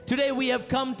Today we have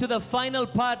come to the final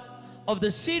part of the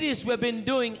series we've been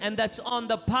doing, and that's on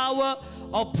the power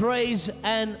of praise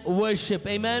and worship.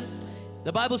 Amen.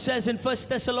 The Bible says in 1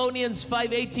 Thessalonians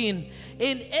 5:18,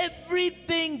 in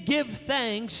everything give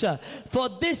thanks, for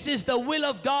this is the will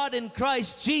of God in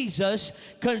Christ Jesus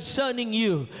concerning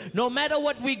you. No matter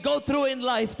what we go through in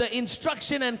life, the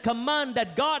instruction and command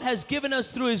that God has given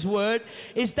us through His Word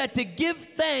is that to give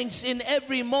thanks in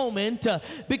every moment,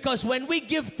 because when we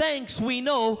give thanks, we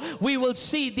know we will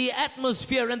see the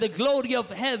atmosphere and the glory of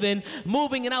heaven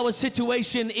moving in our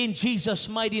situation in Jesus'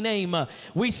 mighty name.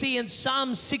 We see in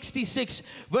Psalm 66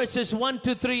 verses 1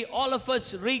 to 3, all of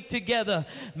us read together.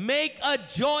 Make a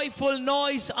joyful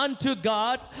noise unto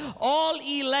God, all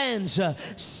ye lands.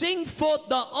 Sing forth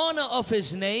the honor of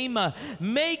His name.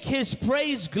 Make His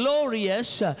praise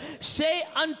glorious. Say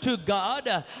unto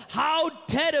God, how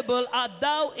terrible art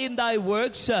thou in thy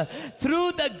works.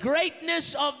 Through the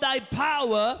greatness of thy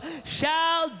power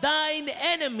shall thine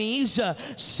enemies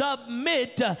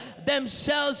submit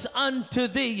themselves unto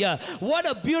thee. What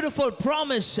a beautiful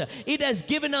promise it has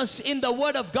given us in the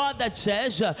Word of God that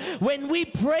says, when we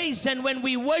praise and when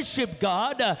we worship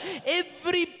God,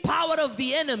 every power of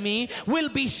the enemy will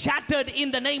be shattered in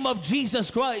the name of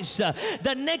Jesus Christ.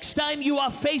 The next time you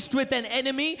are faced with an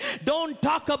enemy, don't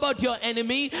talk about your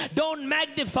enemy, don't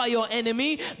magnify your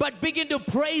enemy, but begin to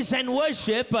praise and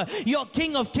worship your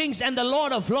King of Kings and the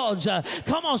Lord of Lords.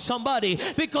 Come on, somebody,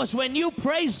 because when you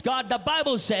praise God, the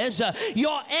Bible says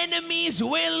your enemies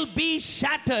will be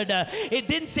shattered. It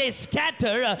didn't say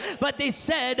scattered, but they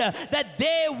said that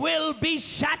they will be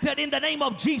shattered in the name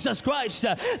of Jesus Christ.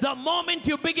 The moment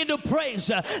you begin to praise,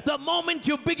 the moment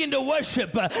you begin to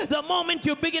worship, the moment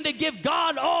you begin to give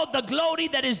God all the glory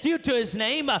that is due to His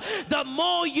name, the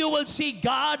more you will see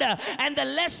God and the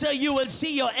lesser you will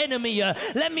see your enemy.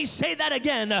 Let me say that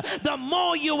again. The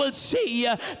more you will see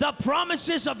the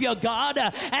promises of your God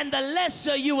and the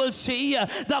lesser you will see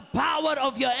the power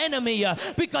of your enemy,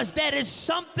 because there is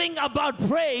something about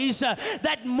praise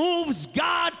that moves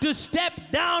God to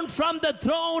step down from the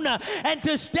throne and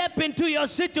to step into your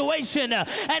situation.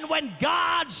 And when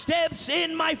God steps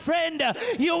in, my friend,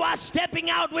 you are stepping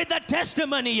out with a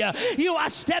testimony. You are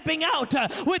stepping out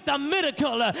with a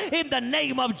miracle in the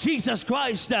name of Jesus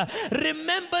Christ.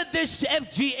 Remember this,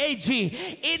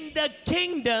 FGAG. In the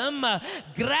kingdom,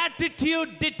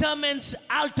 gratitude determines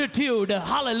altitude.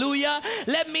 Hallelujah.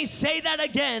 Let me say that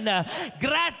again.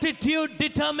 Gratitude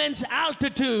determines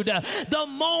altitude. The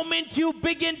moment you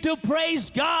begin to praise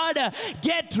God,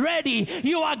 get ready.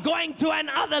 You are going to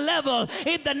another level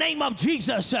in the name of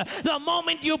Jesus. The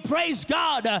moment you praise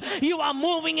God, you are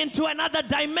moving into another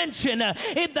dimension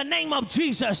in the name of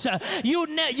Jesus.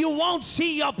 You won't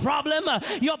see your problem.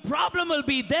 Your problem will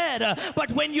be there.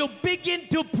 But when you begin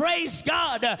to praise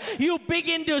God, you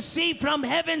begin to see from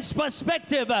heaven's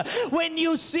perspective. When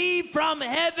you see from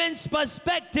heaven's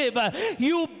perspective,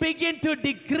 you begin to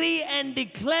decree and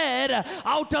declare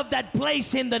out of that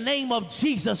place in the name of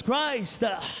Jesus Christ.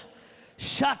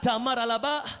 Shata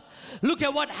maralaba. Look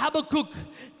at what Habakkuk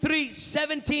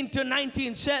 3:17 to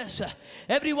 19 says.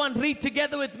 Everyone read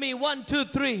together with me. 1, 2,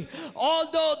 3.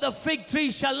 Although the fig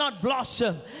tree shall not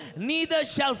blossom, neither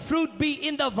shall fruit be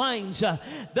in the vines,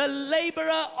 the labor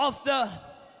of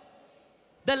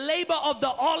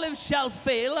the olive shall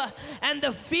fail, and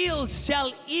the fields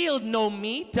shall yield no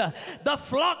meat. The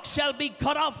flock shall be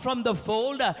cut off from the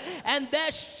fold, and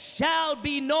there shall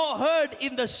be no herd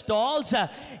in the stalls.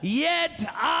 Yet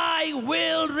I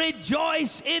will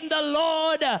rejoice in the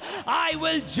Lord. I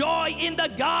will joy in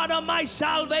the God of my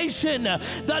salvation.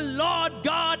 The Lord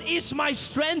God is my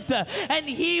strength, and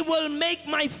He will make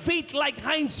my feet like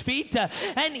hinds' feet,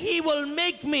 and He will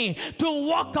make me to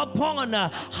walk upon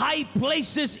high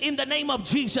places in the name of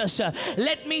Jesus.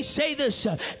 Let me say this.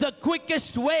 The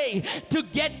quickest way to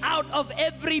get out of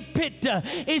every pit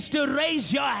is to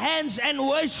raise your hands and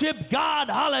worship God.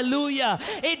 Hallelujah.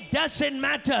 It doesn't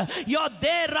matter. You're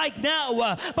there right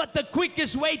now, but the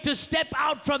quickest way to step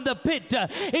out from the pit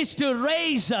is to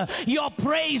raise your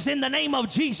praise in the name of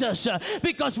Jesus.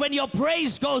 Because when your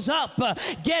praise goes up,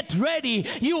 get ready.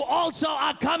 You also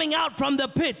are coming out from the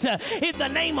pit in the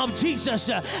name of Jesus.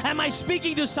 Am I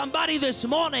speaking to somebody this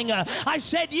morning? I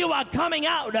said you are coming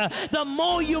out. The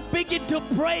more you begin to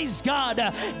praise God,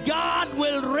 God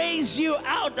will raise you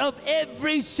out of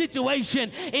every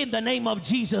situation in the name of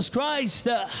Jesus Christ.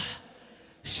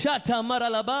 Shata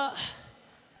maralaba.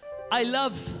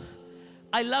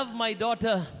 I love my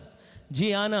daughter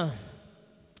Gianna.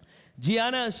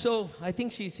 Gianna, so I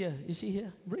think she's here. Is she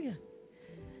here? Bring her.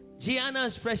 Gianna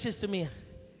is precious to me.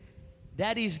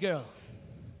 Daddy's girl.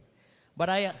 But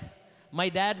My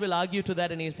dad will argue to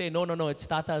that and he'll say, no, no, no, it's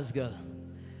Tata's girl.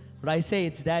 But I say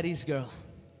it's Daddy's girl.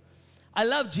 I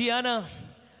love Gianna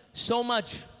so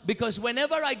much because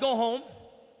whenever I go home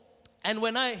and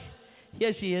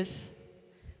here she is,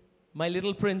 my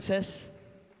little princess.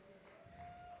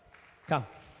 Come.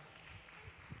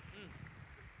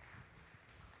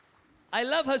 I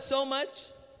love her so much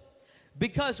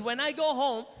because when I go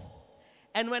home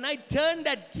and when I turn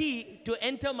that key to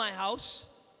enter my house,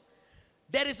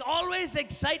 there is always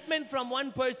excitement from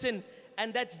one person,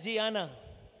 and that's Gianna.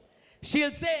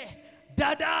 She'll say,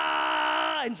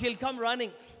 Dada! And she'll come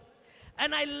running.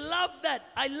 And I love that.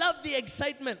 I love the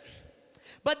excitement.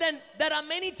 But then there are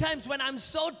many times when I'm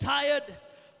so tired,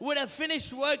 would have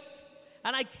finished work,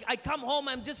 and I come home,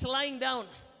 I'm just lying down.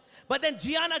 But then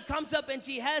Gianna comes up and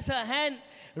she has her hand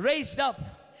raised up.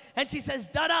 And she says,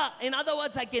 Dada. In other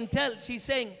words, I can tell. She's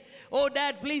saying, oh,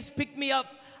 Dad, please pick me up.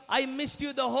 I missed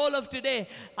you the whole of today.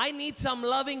 I need some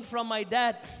loving from my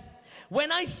dad. When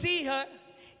I see her,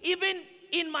 even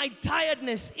in my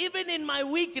tiredness, even in my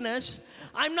weakness,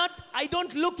 I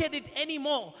don't look at it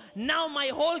anymore. Now my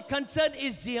whole concern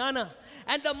is Gianna.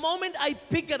 And the moment I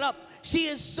pick her up, she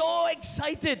is so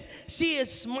excited. She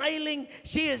is smiling.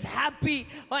 She is happy.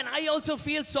 And I also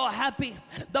feel so happy.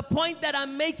 The point that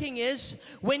I'm making is,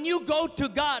 when you go to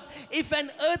God, if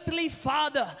an earthly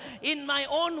father, in my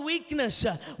own weakness,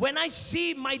 when I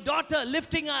see my daughter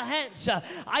lifting her hands,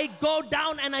 I go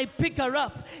down and I pick her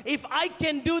up. If I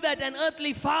can do that, an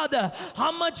earthly father,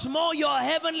 how much more your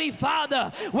heavenly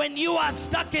Father, when you are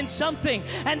stuck in something,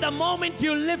 and the moment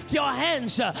you lift your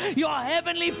hands, your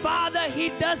heavenly Father, He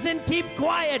doesn't keep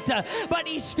quiet, but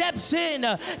He steps in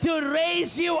to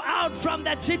raise you out from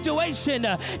that situation,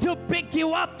 to pick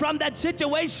you up from that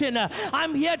situation.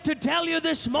 I'm here to tell you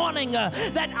this morning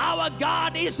that our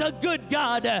God is a good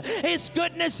God. His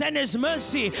goodness and His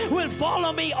mercy will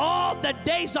follow me all the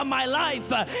days of my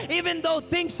life. Even though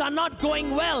things are not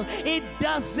going well, it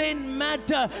doesn't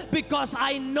matter, because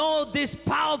I know this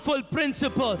powerful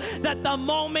principle that the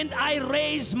moment I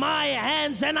raise my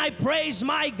hands and I praise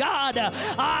my God,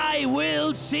 I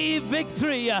will see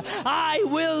victory. I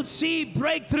will see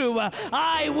breakthrough.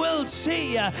 I will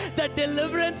see the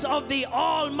deliverance of the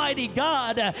Almighty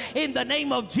God in the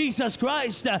name of Jesus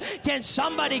Christ. Can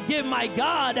somebody give my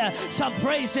God some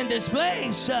praise in this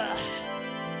place?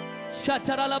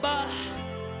 Shataralaba.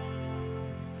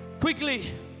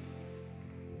 Quickly,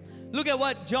 look at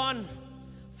what John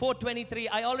 4:23.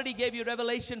 I already gave you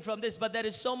revelation from this, but there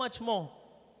is so much more.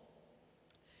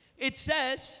 It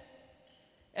says,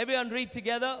 everyone read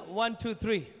together, 1, 2,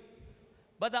 3.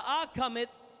 But the hour cometh,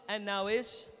 and now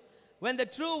is, when the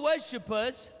true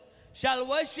worshippers shall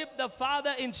worship the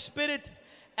Father in spirit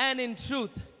and in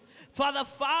truth. For the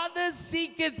Father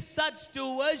seeketh such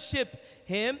to worship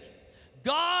Him.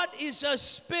 God is a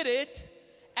spirit,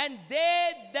 and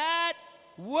they that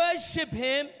worship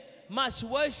Him must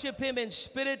worship Him in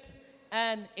spirit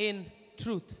and in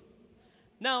truth.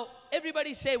 Now,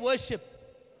 everybody say worship.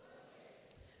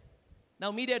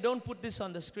 Now, media, don't put this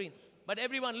on the screen. But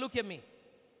everyone, look at me.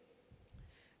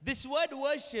 This word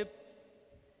worship,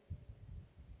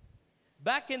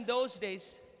 back in those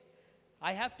days,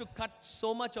 I have to cut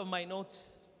so much of my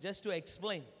notes just to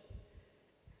explain.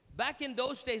 Back in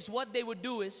those days, what they would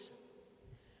do is,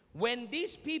 when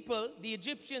these people, the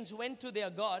Egyptians, went to their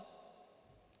God,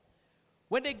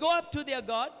 when they go up to their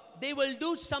God, they will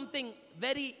do something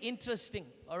very interesting.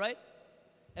 All right?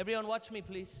 Everyone watch me,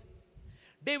 please.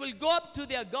 They will go up to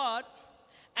their God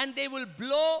and they will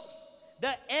blow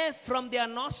the air from their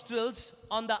nostrils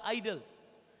on the idol.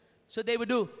 So they would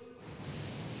do.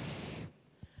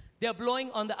 They are blowing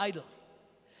on the idol.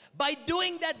 By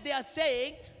doing that, they are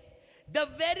saying, the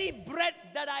very breath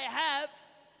that I have,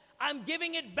 I'm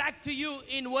giving it back to you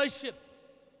in worship.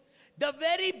 The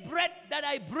very breath that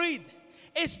I breathe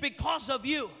is because of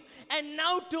you. And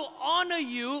now to honor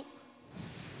you,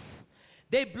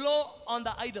 they blow on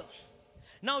the idol.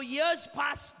 Now, years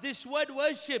past, this word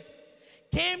worship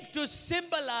came to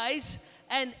symbolize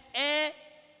an air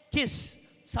kiss.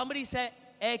 Somebody say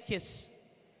air kiss.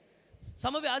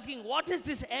 Some of you are asking, what is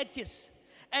this air kiss?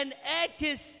 An air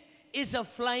kiss is a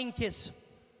flying kiss.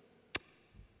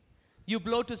 You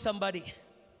blow to somebody.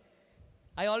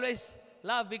 I always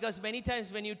laugh because many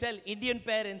times when you tell Indian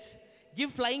parents,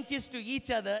 give flying kiss to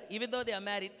each other, even though they are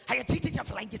married,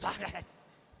 flying kiss.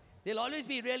 They'll always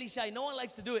be really shy. No one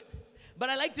likes to do it. But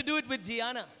I like to do it with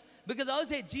Gianna. Because I always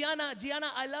say, Gianna,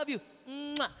 I love you.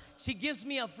 Mwah. She gives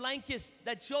me a flying kiss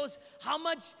that shows how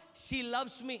much she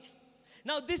loves me.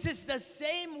 Now, this is the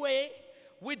same way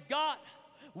with God.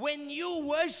 When you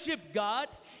worship God,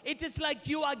 it is like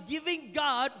you are giving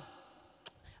God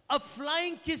a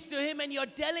flying kiss to Him, and you're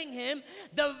telling Him,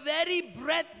 the very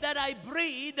breath that I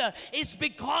breathe is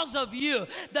because of You.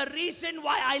 The reason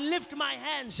why I lift my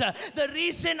hands, the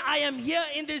reason I am here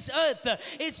in this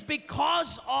earth is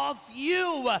because of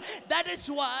You. That is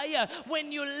why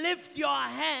when you lift your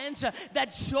hands,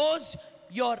 that shows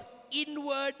your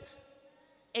inward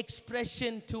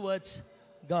expression towards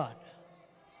God.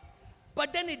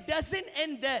 But then it doesn't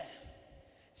end there.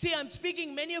 See, I'm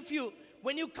speaking, many of you,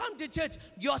 when you come to church,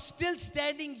 you're still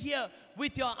standing here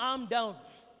with your arm down,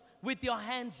 with your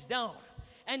hands down,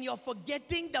 and you're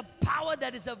forgetting the power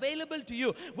that is available to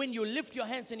you when you lift your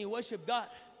hands and you worship God.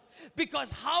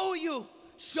 Because how you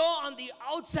show on the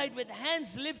outside with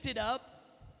hands lifted up,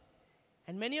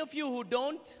 and many of you who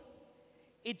don't,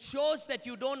 it shows that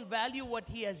you don't value what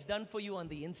He has done for you on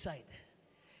the inside.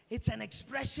 It's an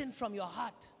expression from your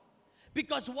heart.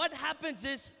 Because what happens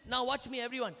is, now watch me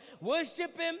everyone,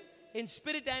 worship Him in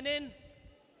spirit and in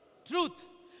truth.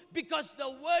 Because the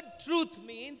word truth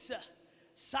means,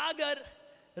 Sagar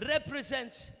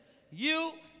represents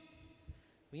you.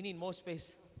 We need more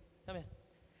space. Come here.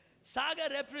 Sagar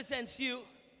represents you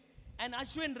and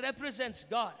Ashwin represents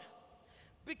God.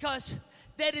 Because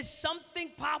there is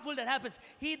something powerful that happens.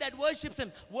 He that worships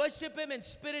Him, worship Him in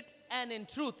spirit and in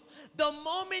truth. The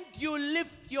moment you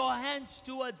lift your hands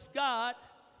towards God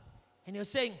and you're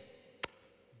saying,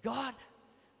 God,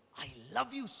 I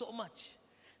love You so much.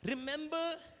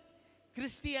 Remember,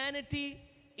 Christianity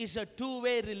is a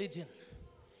two-way religion.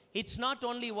 It's not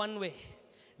only one way.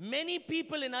 Many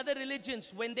people in other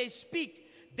religions, when they speak,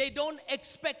 they don't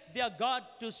expect their God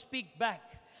to speak back.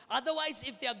 Otherwise,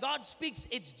 if their God speaks,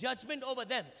 it's judgment over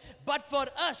them. But for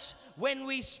us, when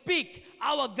we speak,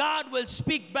 our God will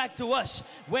speak back to us.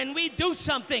 When we do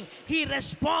something, He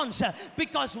responds.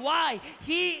 Because why?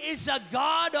 He is a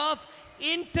God of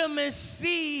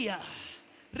intimacy.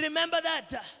 Remember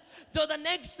that. So the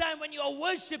next time when you are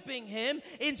worshiping Him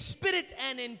in spirit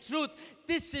and in truth,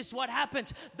 this is what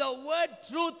happens. The word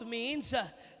truth means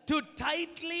to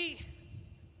tightly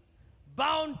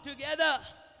bound together.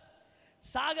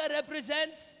 Sagar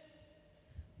represents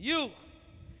you.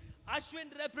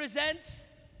 Ashwin represents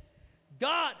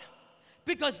God.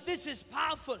 Because this is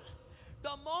powerful.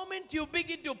 The moment you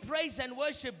begin to praise and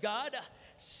worship God,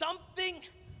 something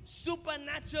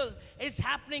supernatural is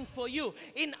happening for you.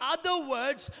 In other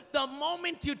words, the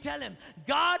moment you tell Him,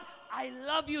 God, I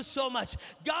love You so much.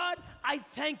 God, I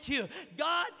thank You.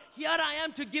 God, here I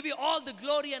am to give You all the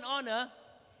glory and honor.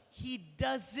 He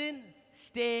doesn't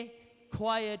stay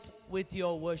quiet with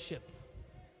your worship.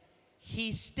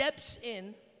 He steps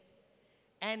in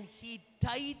and He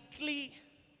tightly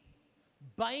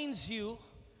binds you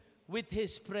with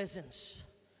His presence.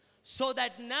 So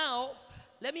that now,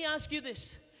 let me ask you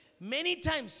this. Many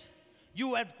times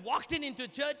you have walked into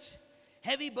church,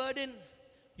 heavy burden,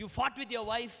 you fought with your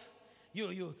wife,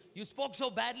 you spoke so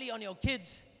badly on your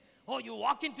kids, or you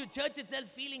walk into church itself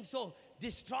feeling so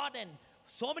distraught and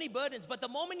so many burdens. But the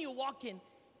moment you walk in,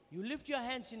 you lift your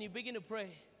hands and you begin to pray.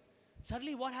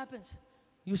 Suddenly what happens?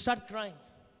 You start crying.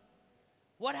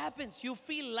 What happens? You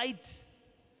feel light.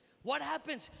 What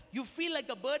happens? You feel like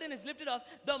a burden is lifted off.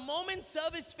 The moment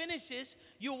service finishes,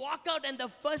 you walk out and the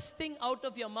first thing out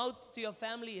of your mouth to your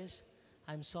family is,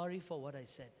 I'm sorry for what I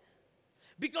said.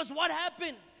 Because what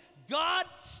happened? God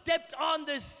stepped on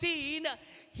the scene.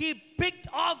 He picked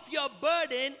off your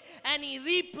burden and He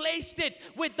replaced it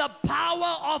with the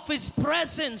power of His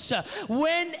presence.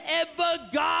 Whenever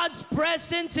God's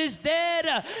presence is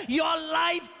there, your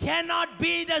life cannot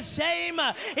be the same.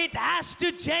 It has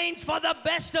to change for the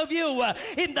best of you.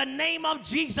 In the name of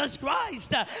Jesus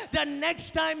Christ. The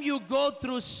next time you go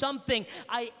through something,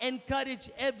 I encourage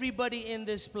everybody in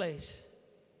this place.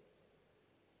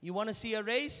 You want to see a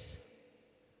race?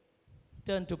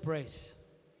 Turn to praise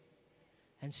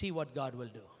and see what God will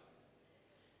do.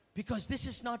 Because this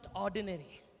is not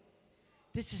ordinary.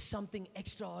 This is something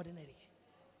extraordinary.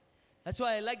 That's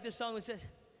why I like this song which says,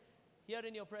 here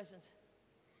in Your presence.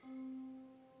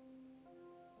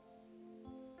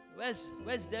 Where's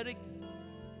Derek?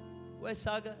 Where's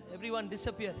Saga? Everyone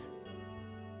disappeared.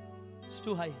 It's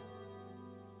too high.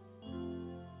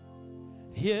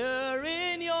 Here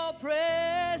in Your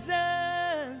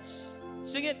presence.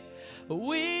 Sing it.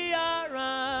 We are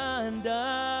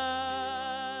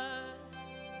undone.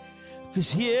 'Cause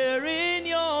here in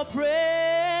Your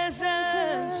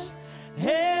presence,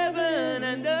 heaven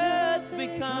and earth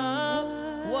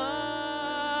become one.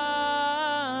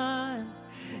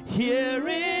 Here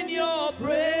in Your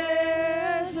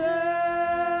presence,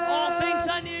 all things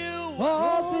are new.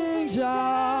 All things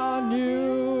are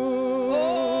new.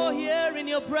 Oh, here in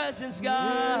Your presence,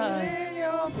 God. Here in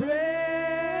Your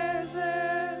presence.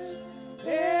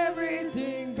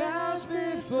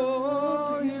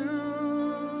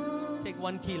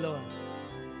 1 key lower.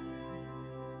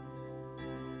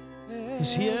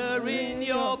 'Cause here in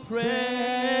your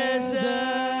presence,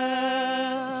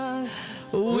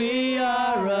 we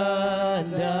are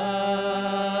undone.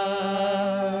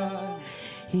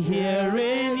 Here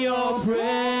in your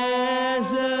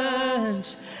presence,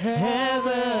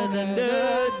 heaven and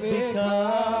earth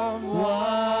become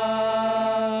one.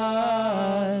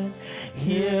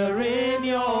 Here in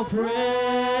your presence,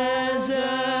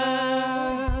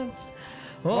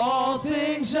 all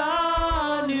things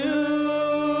are new.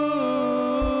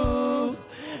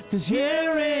 'Cause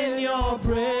here in your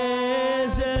presence,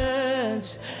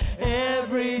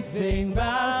 everything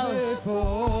bows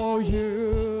before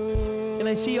you. Can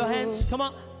I see your hands? Come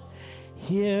on.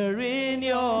 Here in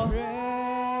your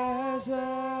presence,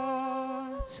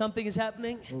 something is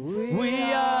happening.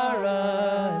 We are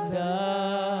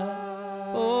undone.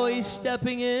 Oh, He's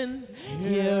stepping in.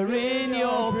 Here in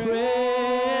your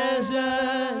presence,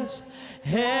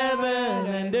 heaven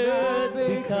and earth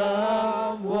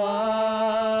become one.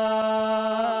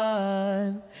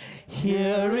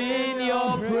 Here in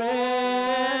your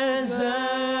presence,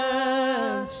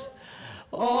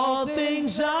 all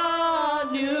things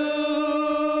are new.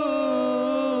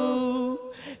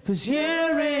 'Cause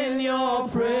here in your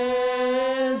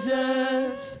presence,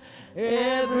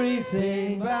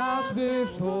 everything bows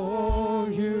before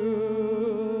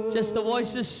you. Just the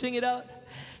voices, sing it out.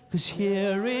 'Cause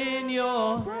here in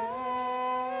your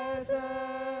presence,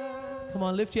 come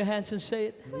on, lift your hands and say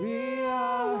it. We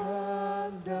are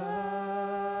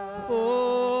undone.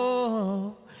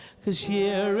 Oh, 'cause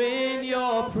here in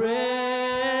your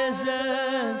presence,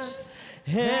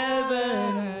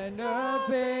 heaven and earth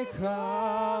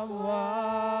become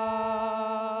one.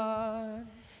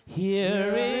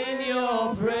 Here in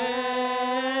your presence,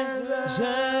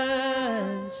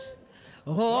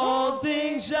 all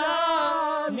things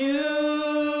are new.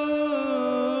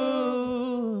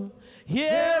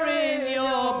 Here in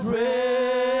your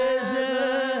presence,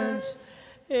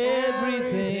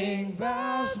 everything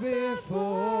bows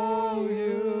before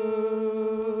you.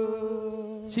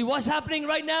 See what's happening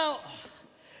right now?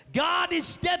 God is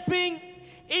stepping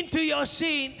into your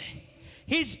scene.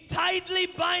 He's tightly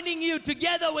binding you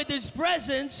together with His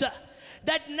presence.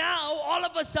 That now, all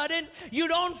of a sudden, you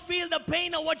don't feel the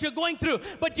pain of what you're going through,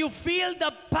 but you feel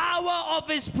the power of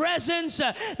His presence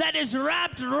that is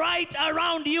wrapped right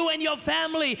around you and your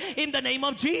family in the name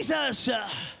of Jesus.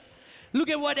 Look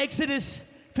at what Exodus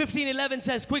 15:11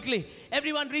 says quickly.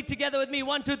 Everyone read together with me.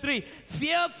 1, 2, 3.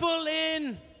 Fearful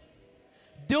in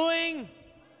doing.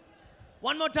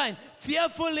 One more time.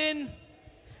 Fearful in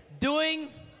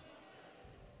doing.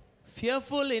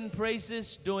 Fearful in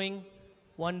praises, doing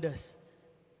wonders.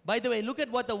 By the way, look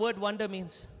at what the word wonder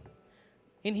means.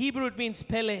 In Hebrew, it means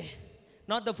Pele,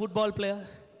 not the football player.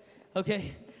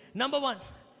 Okay. Number 1.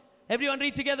 Everyone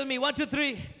read together with me. 1, 2,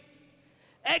 3.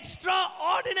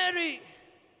 Extraordinary.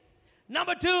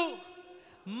 Number 2.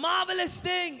 Marvelous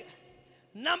thing.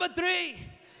 Number 3.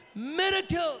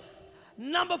 Miracle.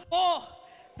 Number 4.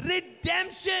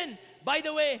 Redemption. By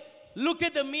the way, look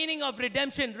at the meaning of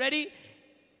redemption. Ready?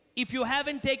 If you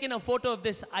haven't taken a photo of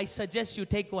this, I suggest you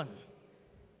take one.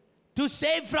 To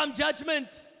save from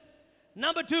judgment.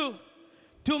 Number 2,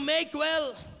 to make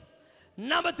well.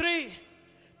 Number 3,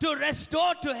 to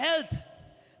restore to health.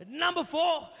 Number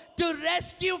 4, to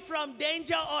rescue from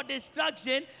danger or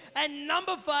destruction. And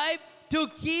number 5, to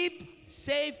keep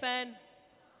safe. And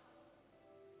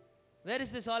where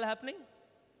is this all happening?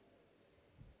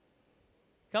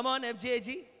 Come on,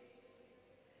 FJG.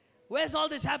 Where's all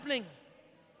this happening?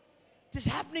 This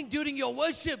is happening during your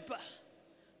worship.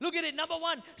 Look at it. Number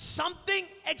 1, something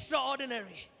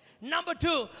extraordinary. Number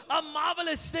 2, a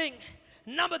marvelous thing.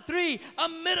 Number 3, a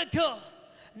miracle.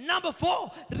 Number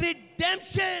 4,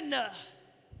 redemption.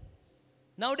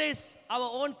 Nowadays, our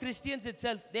own Christians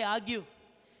itself, they argue.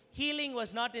 Healing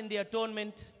was not in the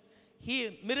atonement.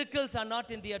 Miracles are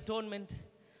not in the atonement.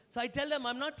 So I tell them,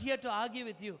 I'm not here to argue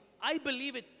with you. I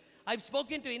believe it. I've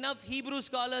spoken to enough Hebrew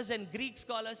scholars and Greek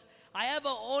scholars. I have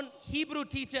our own Hebrew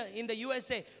teacher in the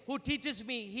USA who teaches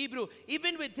me Hebrew.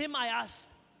 Even with him, I asked.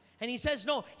 And he says,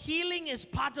 no, healing is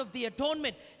part of the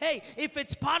atonement. Hey, if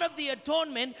it's part of the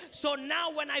atonement, so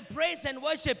now when I praise and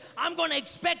worship, I'm going to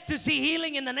expect to see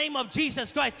healing in the name of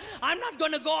Jesus Christ. I'm not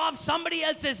going to go off somebody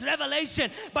else's revelation,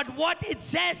 but what it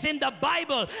says in the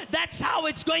Bible, that's how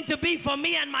it's going to be for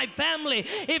me and my family.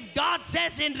 If God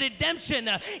says in redemption,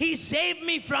 He saved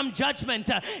me from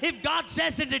judgment. If God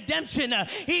says in redemption,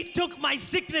 He took my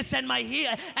sickness and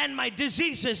my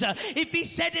diseases. If He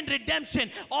said in redemption,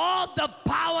 all the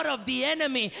power of the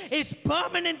enemy is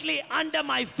permanently under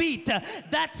my feet.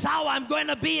 That's how I'm going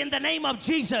to be in the name of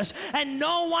Jesus. And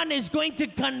no one is going to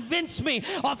convince me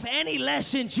of any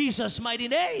less in Jesus' mighty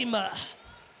name.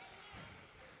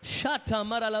 Shata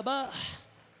maralaba.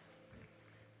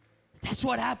 That's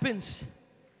what happens.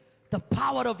 The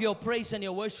power of your praise and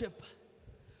your worship.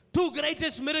 Two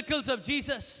greatest miracles of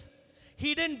Jesus.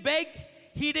 He didn't beg.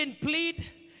 He didn't plead.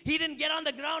 He didn't get on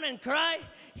the ground and cry.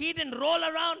 He didn't roll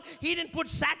around. He didn't put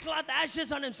sackcloth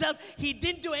ashes on himself. He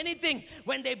didn't do anything.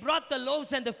 When they brought the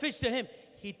loaves and the fish to him,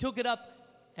 he took it up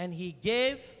and he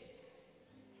gave.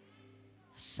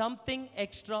 Something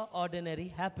extraordinary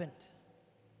happened.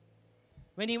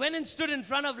 When he went and stood in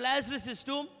front of Lazarus'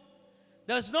 tomb,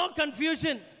 there was no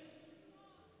confusion.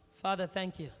 Father,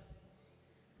 thank you.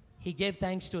 He gave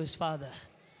thanks to his Father,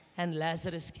 and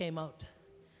Lazarus came out.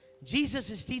 Jesus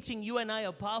is teaching you and I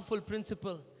a powerful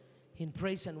principle in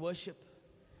praise and worship.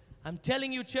 I'm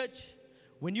telling you, church,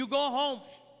 when you go home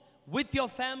with your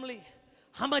family,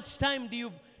 how much time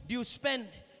do you spend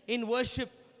in worship?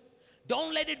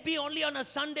 Don't let it be only on a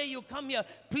Sunday you come here.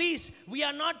 Please, we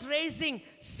are not raising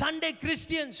Sunday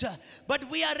Christians, but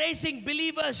we are raising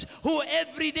believers who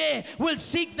every day will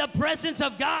seek the presence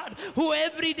of God, who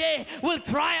every day will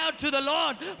cry out to the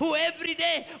Lord, who every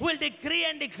day will decree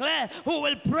and declare, who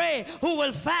will pray, who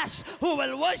will fast, who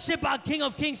will worship our King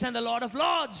of Kings and the Lord of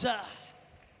Lords.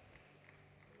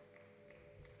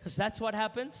 Because that's what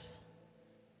happens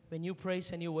when you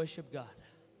praise and you worship God.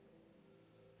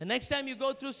 The next time you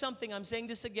go through something, I'm saying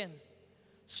this again,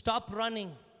 stop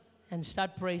running and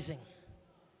start praising.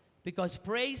 Because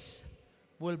praise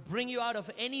will bring you out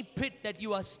of any pit that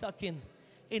you are stuck in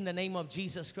the name of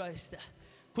Jesus Christ.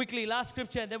 Quickly, last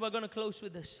scripture, and then we're going to close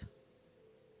with this.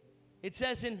 It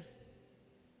says in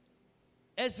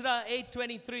Ezra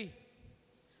 8:23,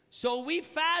 so we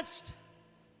fast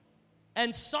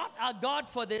and sought our God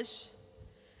for this,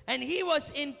 and he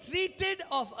was entreated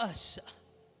of us.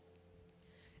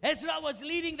 Ezra was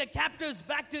leading the captives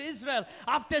back to Israel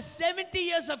after 70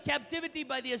 years of captivity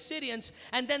by the Assyrians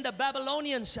and then the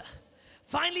Babylonians.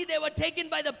 Finally, they were taken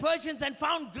by the Persians and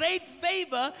found great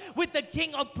favor with the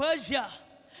king of Persia,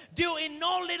 due in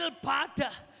no little part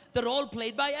the role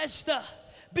played by Esther.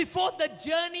 Before the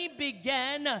journey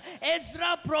began,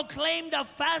 Ezra proclaimed a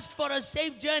fast for a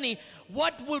safe journey,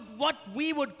 what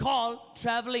we would call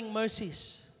traveling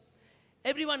mercies.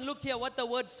 Everyone look here what the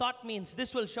word sought means.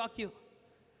 This will shock you.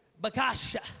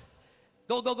 Bakash.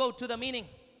 Go to the meaning.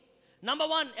 Number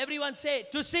one, everyone say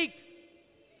to seek.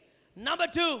 Number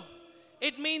two,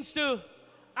 it means to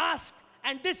ask.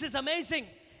 And this is amazing.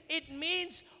 It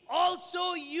means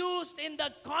also used in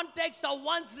the context of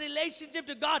one's relationship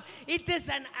to God. It is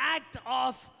an act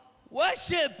of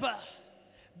worship.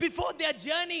 Before their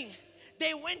journey,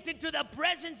 they went into the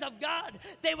presence of God.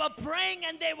 They were praying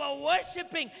and they were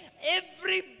worshiping.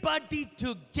 Everybody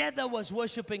together was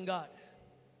worshiping God.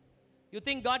 You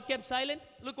think God kept silent?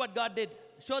 Look what God did.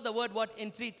 Show the word what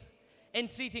entreat.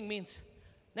 Entreating means.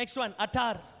 Next one,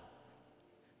 atar.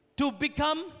 To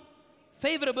become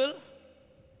favorable.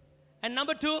 And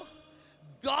number two,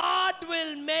 God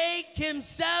will make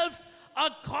himself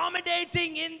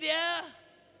accommodating in there.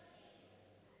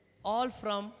 All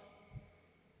from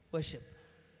worship.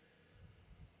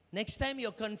 Next time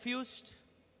you're confused,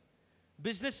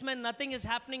 businessman, nothing is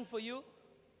happening for you.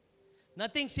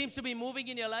 Nothing seems to be moving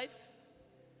in your life.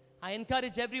 I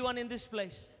encourage everyone in this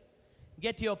place,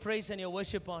 get your praise and your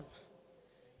worship on.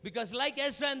 Because like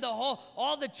Ezra and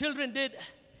all the children did,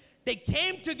 they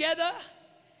came together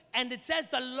and it says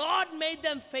the Lord made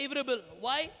them favorable.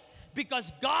 Why?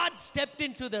 Because God stepped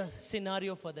into the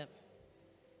scenario for them.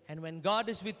 And when God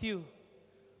is with you,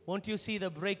 won't you see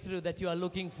the breakthrough that you are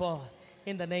looking for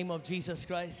in the name of Jesus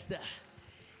Christ?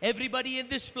 Everybody in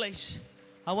this place,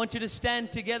 I want you to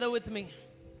stand together with me.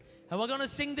 And we're going to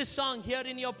sing this song here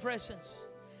in your presence.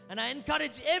 And I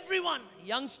encourage everyone,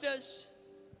 youngsters,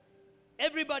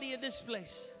 everybody in this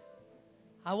place,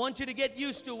 I want you to get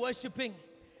used to worshiping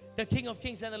the King of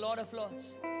Kings and the Lord of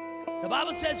Lords. The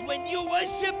Bible says when you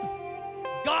worship,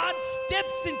 God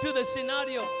steps into the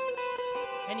scenario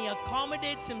and he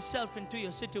accommodates himself into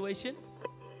your situation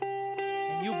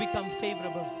and you become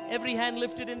favorable. Every hand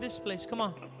lifted in this place. Come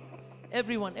on.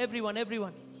 Everyone.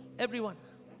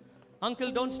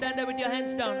 Uncle, don't stand there with your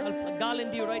hands down. I'll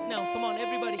garland you right now. Come on,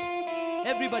 everybody.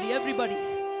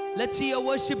 Let's see your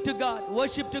worship to God.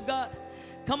 Worship to God.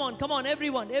 Come on,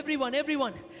 everyone.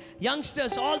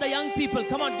 Youngsters, all the young people,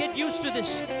 come on, get used to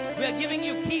this. We are giving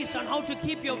you keys on how to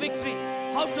keep your victory,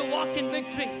 how to walk in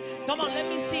victory. Come on, let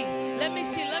me see it.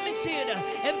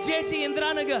 FGG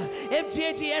Indranagar,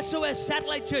 FGG SOS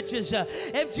satellite churches,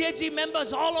 FGG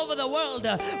members all over the world,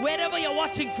 wherever you're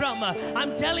watching from.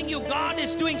 I'm telling you, God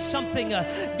is doing something.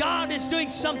 God is doing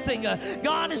something.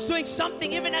 God is doing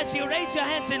something even as you raise your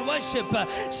hands in worship.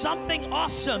 Something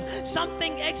awesome,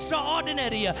 something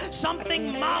extraordinary,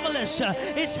 something marvelous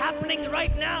is happening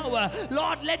right now.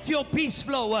 Lord, let your peace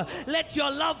flow. Let your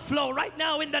love flow right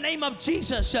now in the name of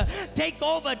Jesus. Take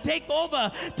over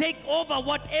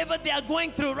whatever they are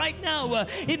going through right now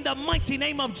in the mighty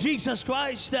name of Jesus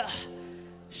Christ.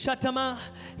 Shatama,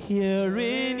 here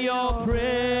in your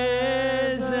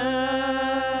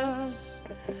presence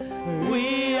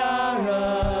we are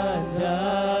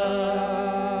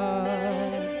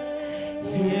undone.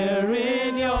 Here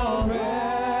in your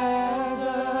presence,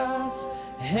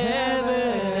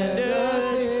 heaven and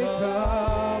earth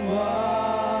become one.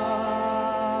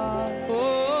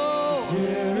 Oh,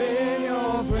 Here in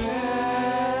your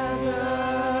presence,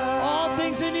 all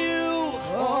things are new.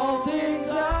 all things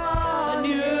are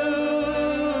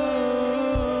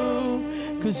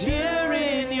New. 'Cause here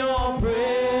in your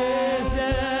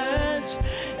presence,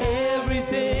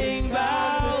 everything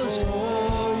bows.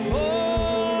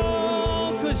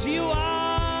 Oh, 'cause you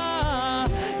are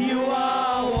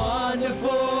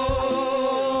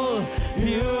wonderful,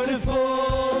 beautiful.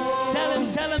 Tell him.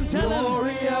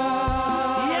 glorious.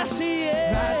 Yes, he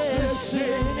is. Matchless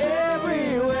in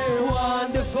every way.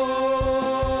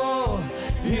 Wonderful,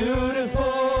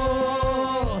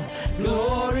 beautiful,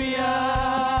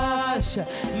 glorious,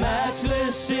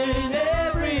 matchless in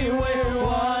every way.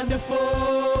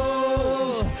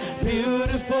 Wonderful,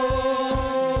 beautiful.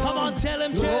 Come on, tell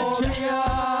him, church.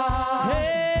 Glorious.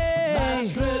 Hey,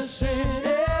 Matchless in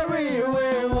every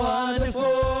way.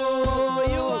 wonderful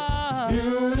you are.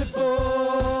 Beautiful.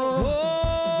 Oh,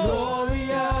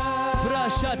 Glorious.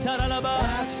 Brasha Taralaba.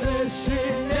 Matchless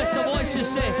in Just the voices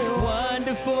say,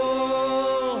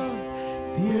 wonderful,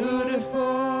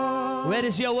 beautiful. Where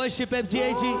is your worship,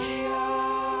 FGAG?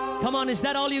 Come on, is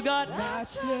that all you got?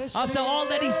 Matchless. After all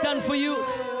that He's done for you,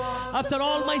 after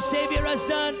all my Savior has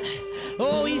done,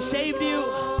 oh, He saved you,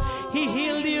 He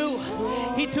healed you,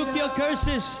 He took your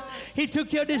curses, He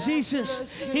took your diseases,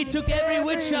 He took every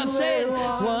witchcraft. Say,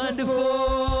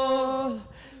 wonderful,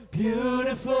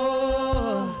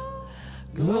 beautiful,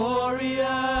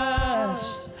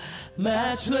 glorious,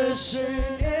 matchless, in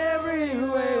every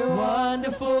way.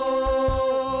 wonderful,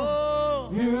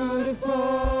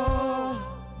 Beautiful.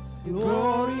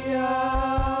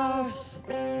 Glorious.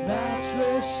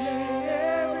 Matchless in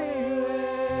every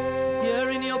way. here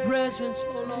in your presence,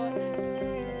 oh Lord.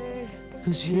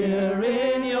 'Cause here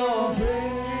in your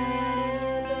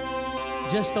presence,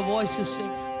 just the voices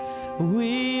sing,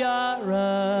 we are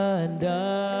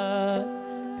undone.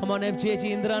 Come on, FGH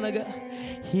Indranagar.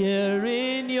 Here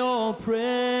in your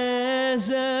presence,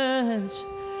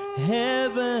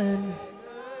 heaven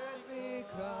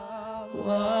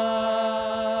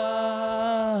one.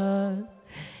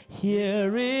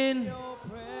 Here in your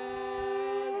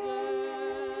presence,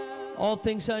 all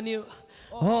things are new.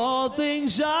 All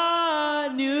things are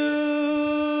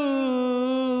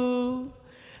new.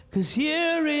 'Cause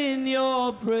here in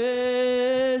your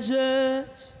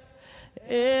presence,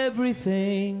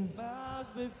 everything bows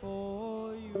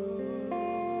before you.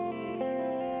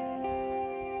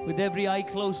 With every eye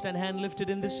closed and hand lifted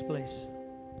in this place,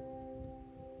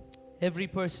 every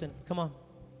person, come on.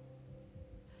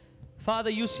 Father,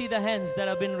 you see the hands that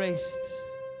have been raised.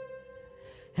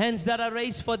 Hands that are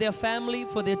raised for their family,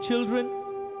 for their children.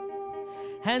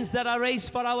 Hands that are raised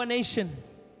for our nation.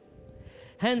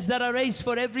 Hands that are raised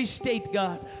for every state,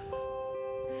 God.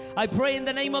 I pray in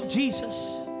the name of Jesus,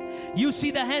 you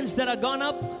see the hands that are gone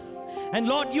up, and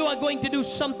Lord, you are going to do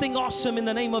something awesome in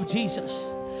the name of Jesus.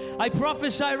 I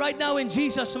prophesy right now in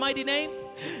Jesus' mighty name,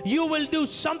 you will do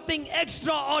something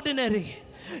extraordinary.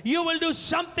 You will do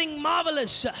something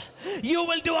marvelous. You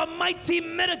will do a mighty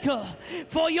miracle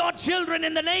for your children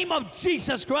in the name of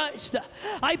Jesus Christ.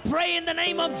 I pray in the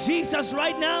name of Jesus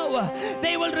right now,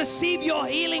 they will receive your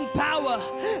healing power.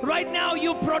 Right now,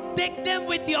 you protect them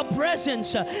with your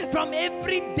presence from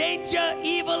every danger,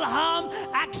 evil, harm,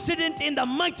 accident in the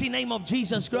mighty name of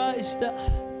Jesus Christ.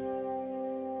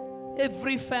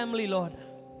 Every family, Lord,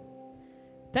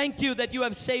 thank you that you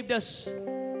have saved us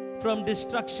from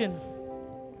destruction.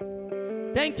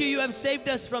 Thank you, you have saved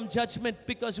us from judgment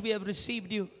because we have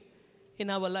received you in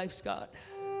our lives, God.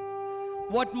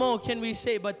 What more can we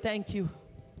say but thank you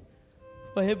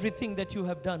for everything that you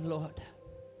have done, Lord.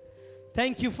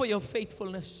 Thank you for your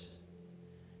faithfulness.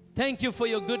 Thank you for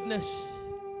your goodness.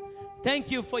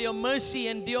 Thank you for your mercy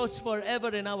endures forever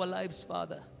in our lives,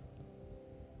 Father.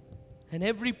 And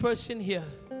every person here,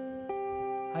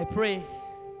 I pray,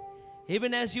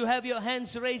 even as you have your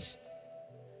hands raised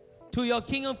to your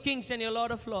King of Kings and your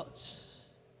Lord of Lords,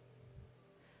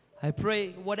 I pray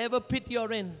whatever pit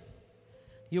you're in,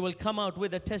 you will come out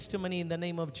with a testimony in the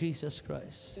name of Jesus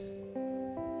Christ.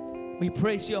 We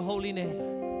praise your holy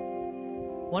name.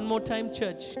 One more time,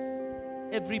 church.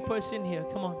 Every person here,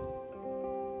 come on.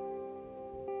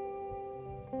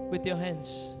 With your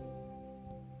hands.